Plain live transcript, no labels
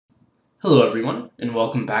Hello everyone, and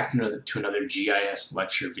welcome back to another GIS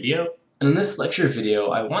lecture video. And in this lecture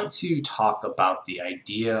video, I want to talk about the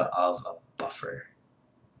idea of a buffer.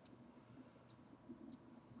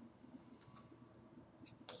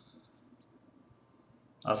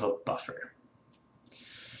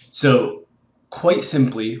 So, quite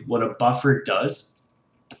simply, what a buffer does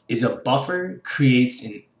is a buffer creates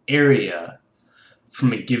an area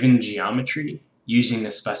from a given geometry using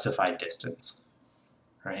a specified distance,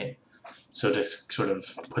 right? So to sort of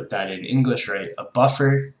put that in English, right, a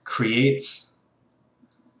buffer creates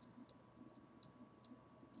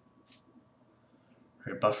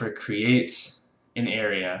an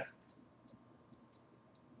area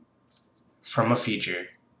from a feature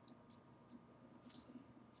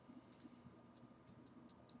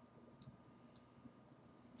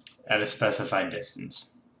at a specified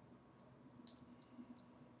distance.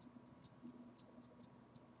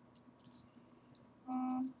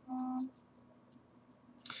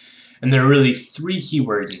 And there are really three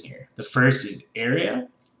keywords in here. The first is area,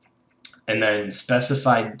 and then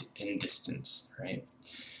specified and distance, right?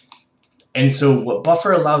 And so what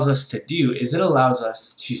buffer allows us to do is it allows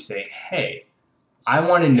us to say, hey, I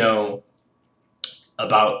want to know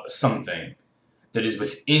about something that is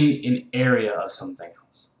within an area of something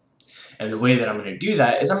else. And the way that I'm going to do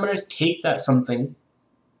that is I'm going to take that something,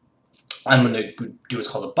 I'm going to do what's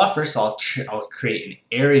called a buffer, so I'll create an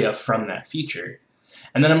area from that feature,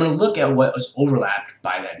 and then I'm going to look at what was overlapped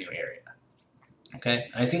by that new area. Okay,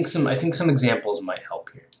 I think some examples might help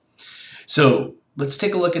here. So let's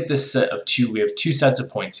take a look at this set of two. We have two sets of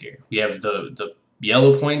points here. We have the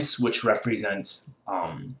yellow points, which represent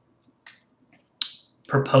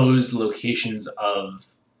proposed locations of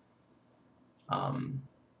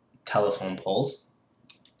telephone poles.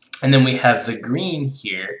 And then we have the green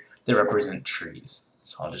here that represent trees.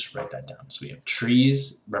 So I'll just write that down. So we have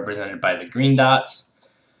trees represented by the green dots,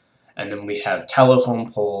 and then we have telephone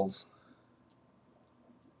poles.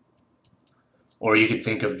 Or you could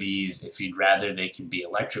think of these, if you'd rather, they could be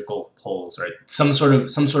electrical poles or some sort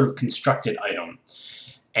of constructed item.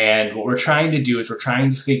 And what we're trying to do is we're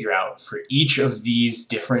trying to figure out for each of these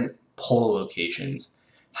different pole locations,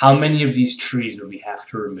 how many of these trees would we have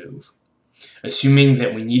to remove, assuming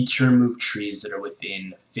that we need to remove trees that are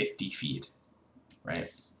within 50 feet, right?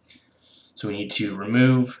 So we need to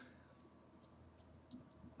remove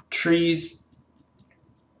trees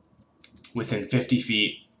within 50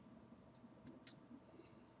 feet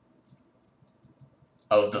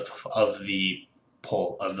of the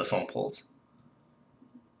phone poles.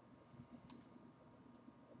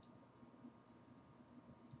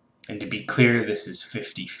 And to be clear, this is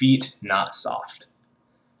 50 feet, not soft.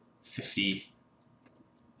 50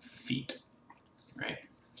 feet, right?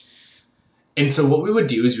 And so what we would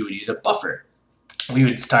do is we would use a buffer. We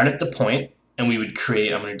would start at the point, and we would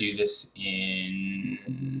create, I'm going to do this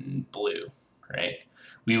in blue, right?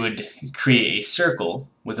 We would create a circle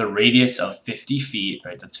with a radius of 50 feet,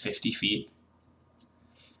 right? That's 50 feet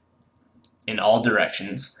in all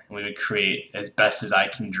directions. And we would create, as best as I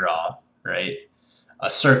can draw, right,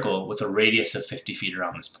 a circle with a radius of 50 feet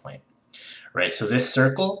around this point, right? So this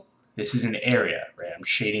circle, this is an area, right? I'm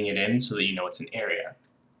shading it in so that you know it's an area.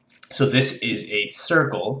 So this is a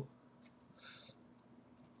circle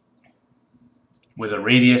with a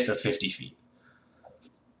radius of 50 feet.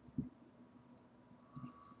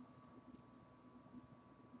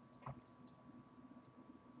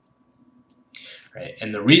 Right?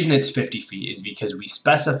 And the reason it's 50 feet is because we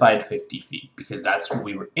specified 50 feet, because that's what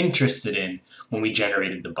we were interested in when we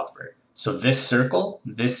generated the buffer. So this circle,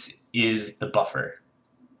 this is the buffer.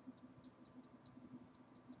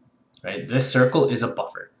 Right? This circle is a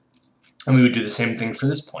buffer. And we would do the same thing for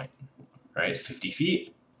this point, right? 50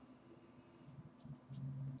 feet.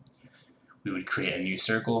 We would create a new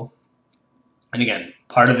circle. And again,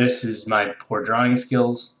 part of this is my poor drawing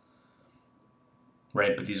skills,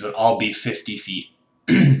 right? But these would all be 50 feet.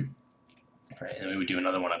 Right, and we would do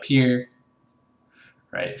another one up here,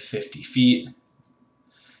 right? 50 feet.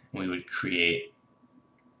 And we would create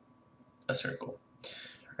a circle.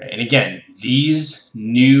 Right? And again, these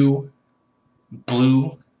new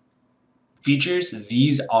blue features,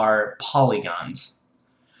 these are polygons,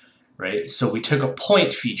 right? So we took a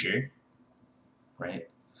point feature, right?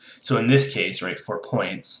 So in this case, right, for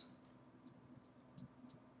points,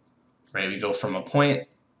 right, we go from a point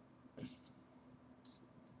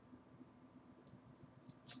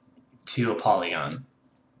to a polygon,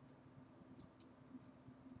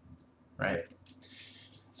 right?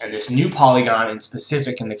 And this new polygon, in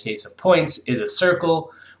specific in the case of points, is a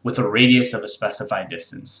circle with a radius of a specified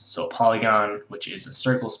distance. So a polygon, which is a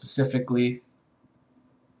circle specifically,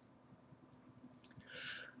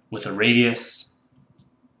 with a radius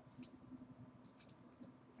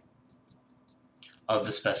of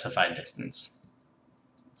the specified distance.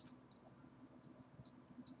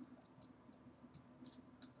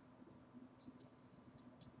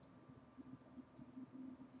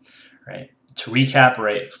 Right. To recap,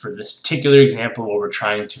 right, for this particular example where we're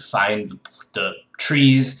trying to find the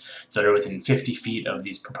trees that are within 50 feet of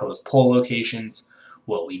these proposed pole locations,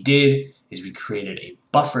 what we did is we created a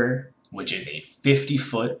buffer, which is a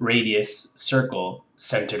 50-foot radius circle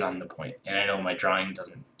centered on the point. And I know my drawing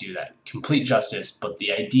doesn't do that complete justice, but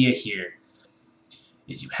the idea here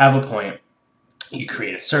is you have a point, you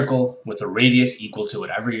create a circle with a radius equal to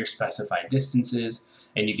whatever your specified distance is,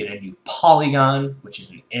 and you get a new polygon, which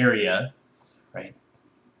is an area, right,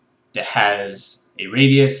 that has a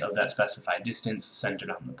radius of that specified distance centered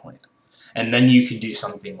on the point. And then you can do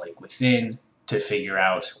something like within to figure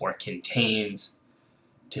out, or contains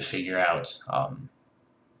to figure out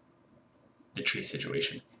the tree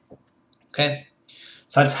situation. Okay,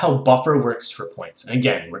 so that's how buffer works for points. And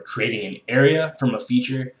again, we're creating an area from a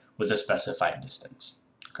feature with a specified distance.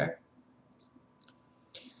 Okay.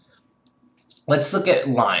 Let's look at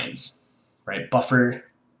lines, right? Buffer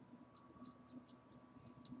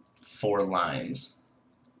for lines.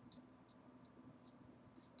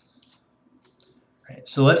 Right.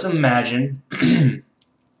 So let's imagine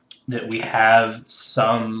that we have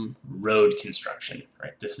some road construction,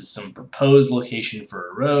 right? This is some proposed location for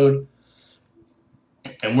a road,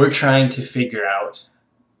 and we're trying to figure out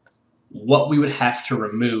what we would have to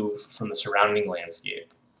remove from the surrounding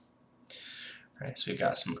landscape. Right, so we've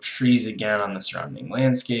got some trees again on the surrounding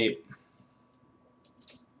landscape.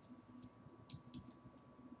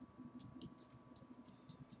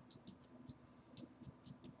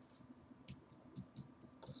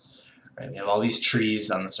 Right, we have all these trees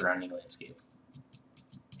on the surrounding landscape.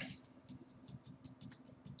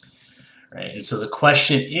 Right, and so the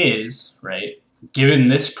question is, right, given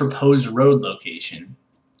this proposed road location,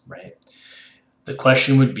 right, the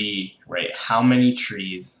question would be, right, how many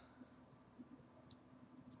trees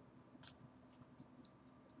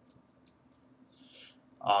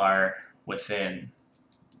are within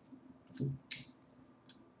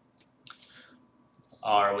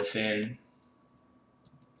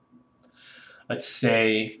let's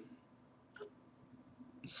say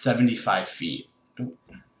 75 feet. Ooh,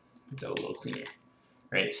 make that a little cleaner.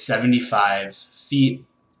 Right, 75 feet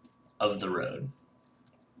of the road.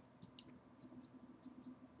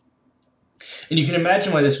 And you can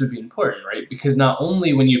imagine why this would be important, right? Because not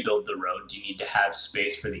only when you build the road do you need to have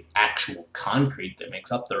space for the actual concrete that makes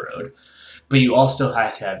up the road, but you also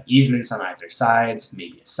have to have easements on either sides,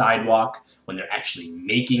 maybe a sidewalk. When they're actually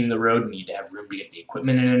making the road, you need to have room to get the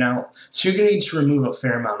equipment in and out. So you're going to need to remove a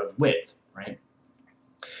fair amount of width, right?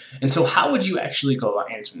 And so how would you actually go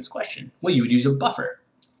about answering this question? Well, you would use a buffer.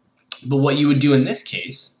 But what you would do in this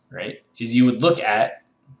case, right, is you would look at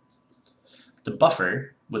the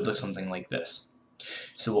buffer would look something like this.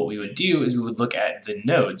 So what we would do is we would look at the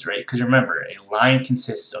nodes, right? Because remember, a line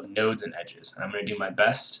consists of nodes and edges. And I'm going to do my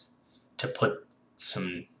best to put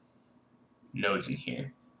some nodes in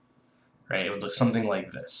here, right? It would look something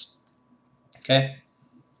like this, okay?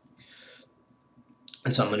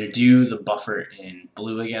 And so I'm going to do the buffer in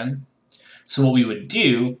blue again. So what we would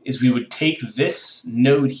do is we would take this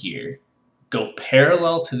node here, go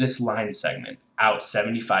parallel to this line segment out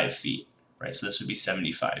 75 feet, right? So this would be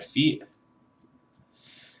 75 feet.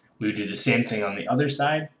 We would do the same thing on the other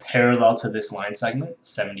side, parallel to this line segment,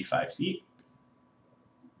 75 feet.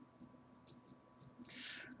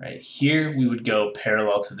 Right here, we would go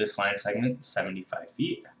parallel to this line segment, 75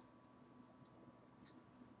 feet.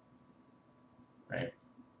 Right?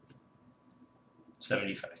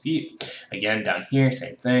 75 feet. Again, down here,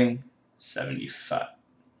 same thing, 75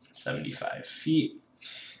 feet.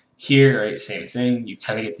 Here, right, same thing. You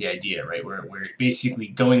kind of get the idea, right? We're basically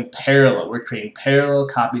going parallel. We're creating parallel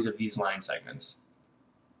copies of these line segments,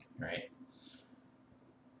 right?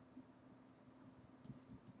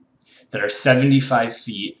 That are 75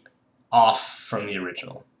 feet off from the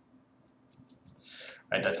original.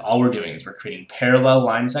 Right, that's all we're doing is we're creating parallel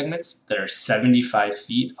line segments that are 75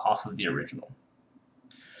 feet off of the original.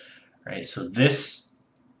 Right, so this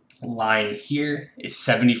line here is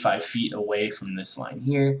 75 feet away from this line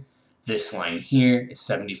here. This line here is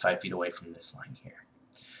 75 feet away from this line here.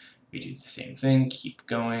 We do the same thing, keep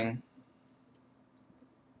going.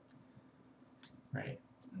 Right,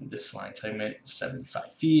 this line segment,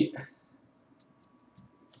 75 feet.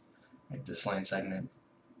 Right, this line segment,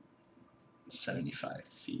 75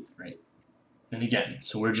 feet, right? And again,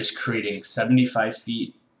 so we're just creating 75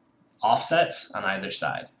 feet offsets on either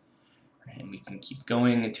side, right? And we can keep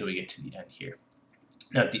going until we get to the end here.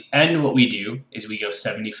 Now at the end, what we do is we go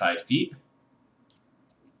 75 feet,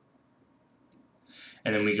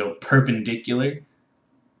 and then we go perpendicular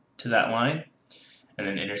to that line, and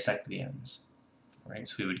then intersect the ends, right?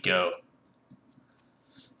 So we would go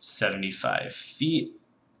 75 feet,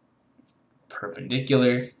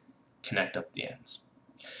 perpendicular, connect up the ends,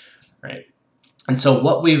 right? And so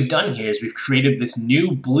what we've done here is we've created this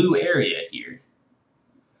new blue area here,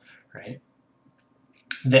 right?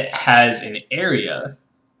 That has an area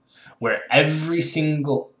where every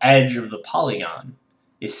single edge of the polygon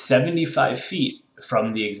is 75 feet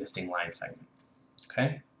from the existing line segment,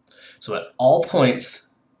 okay? So at all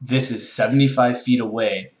points, this is 75 feet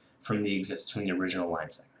away from the original line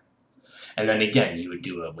segment. And then again, you would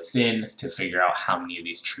do a within to figure out how many of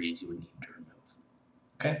these trees you would need to remove,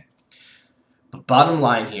 okay? But bottom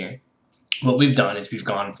line here, what we've done is we've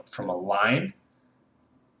gone from a line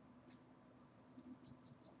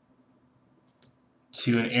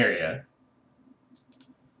to an area,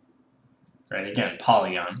 right? Again,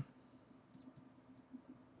 polygon,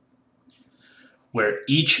 where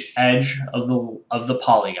each edge of the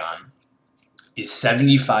polygon is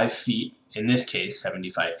 75 feet, in this case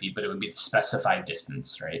 75 feet, but it would be the specified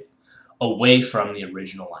distance, right, away from the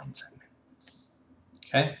original line segment.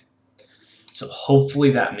 Okay? So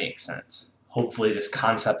hopefully that makes sense. Hopefully this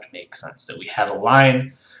concept makes sense, that we have a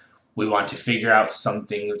line, we want to figure out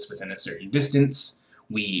something that's within a certain distance,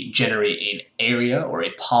 we generate an area or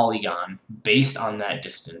a polygon based on that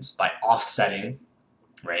distance by offsetting,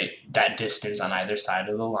 right, that distance on either side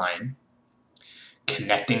of the line,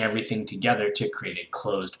 connecting everything together to create a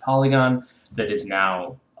closed polygon that is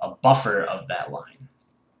now a buffer of that line.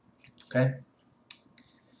 Okay?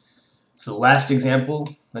 So the last example,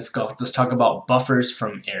 let's talk about buffers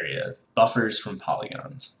from areas, buffers from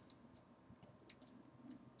polygons.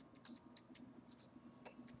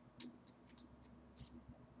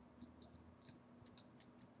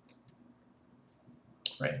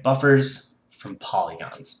 Right, buffers from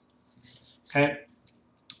polygons. Okay?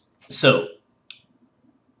 So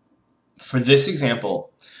for this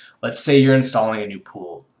example, let's say you're installing a new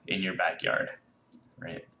pool in your backyard,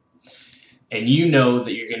 right? And you know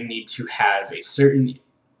that you're going to need to have a certain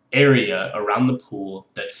area around the pool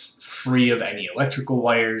that's free of any electrical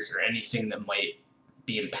wires or anything that might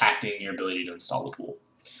be impacting your ability to install the pool.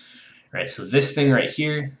 Right, so this thing right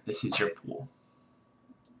here, this is your pool.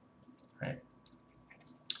 Right?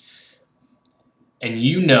 And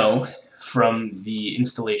you know from the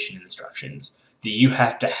installation instructions that you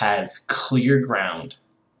have to have clear ground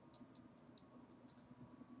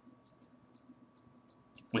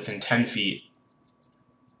within 10 feet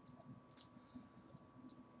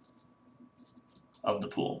of the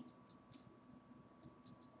pool.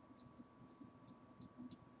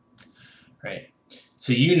 Right?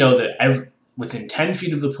 So you know that within 10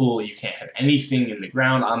 feet of the pool, you can't have anything in the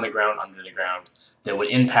ground, on the ground, under the ground that would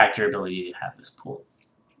impact your ability to have this pool.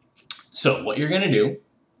 So what you're going to do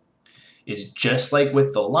is just like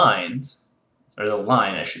with the lines, or the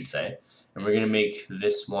line I should say, and we're going to make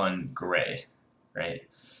this one gray, right,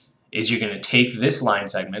 is you're going to take this line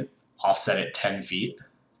segment, offset it 10 feet,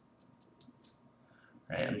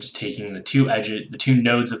 right, I'm just taking the two edges, the two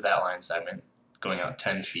nodes of that line segment, going out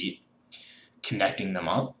 10 feet, connecting them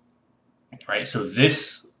up, right, so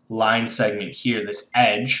this line segment here, this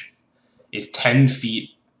edge, is 10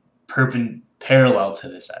 feet parallel to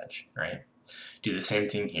this edge, right, do the same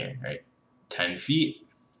thing here, right, 10 feet,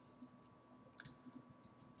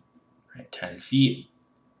 right, 10 feet,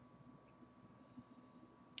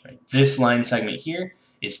 right, this line segment here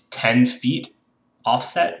is 10 feet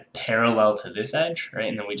offset parallel to this edge, right,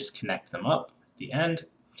 and then we just connect them up at the end,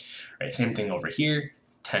 right, same thing over here,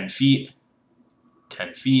 10 feet,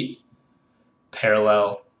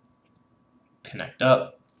 parallel, connect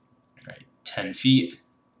up, right, 10 feet,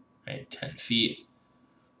 right, 10 feet,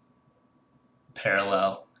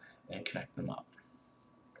 parallel, and connect them up,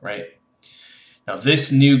 right. Now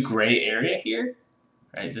this new gray area here,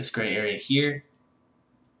 right, this gray area here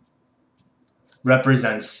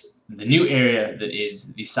represents the new area that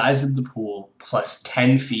is the size of the pool plus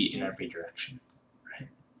 10 feet in every direction, right.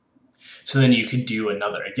 So then you could do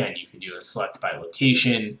another, again, you could do a select by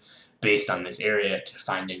location based on this area to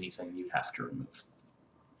find anything you have to remove,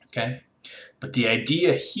 okay. But the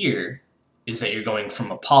idea here is that you're going from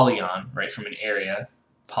a polygon, right, from an area,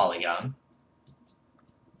 polygon,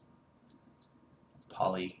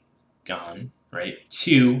 right,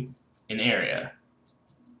 to an area,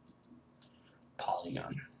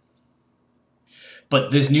 polygon.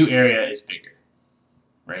 But this new area is bigger,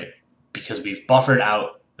 right, because we've buffered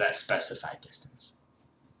out that specified distance.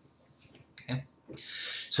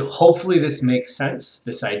 So hopefully this makes sense,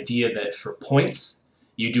 this idea that for points,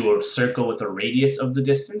 you do a circle with a radius of the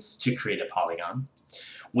distance to create a polygon.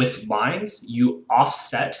 With lines, you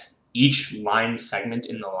offset each line segment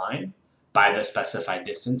in the line by the specified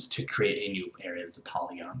distance to create a new area that's a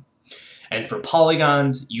polygon. And for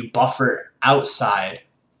polygons, you buffer outside,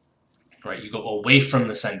 right? You go away from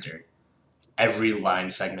the center, every line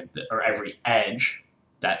segment or every edge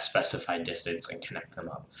that specified distance and connect them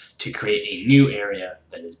up to create a new area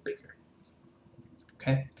that is bigger.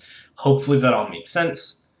 Okay, hopefully that all makes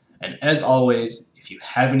sense. And as always, if you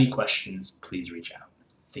have any questions, please reach out.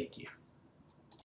 Thank you.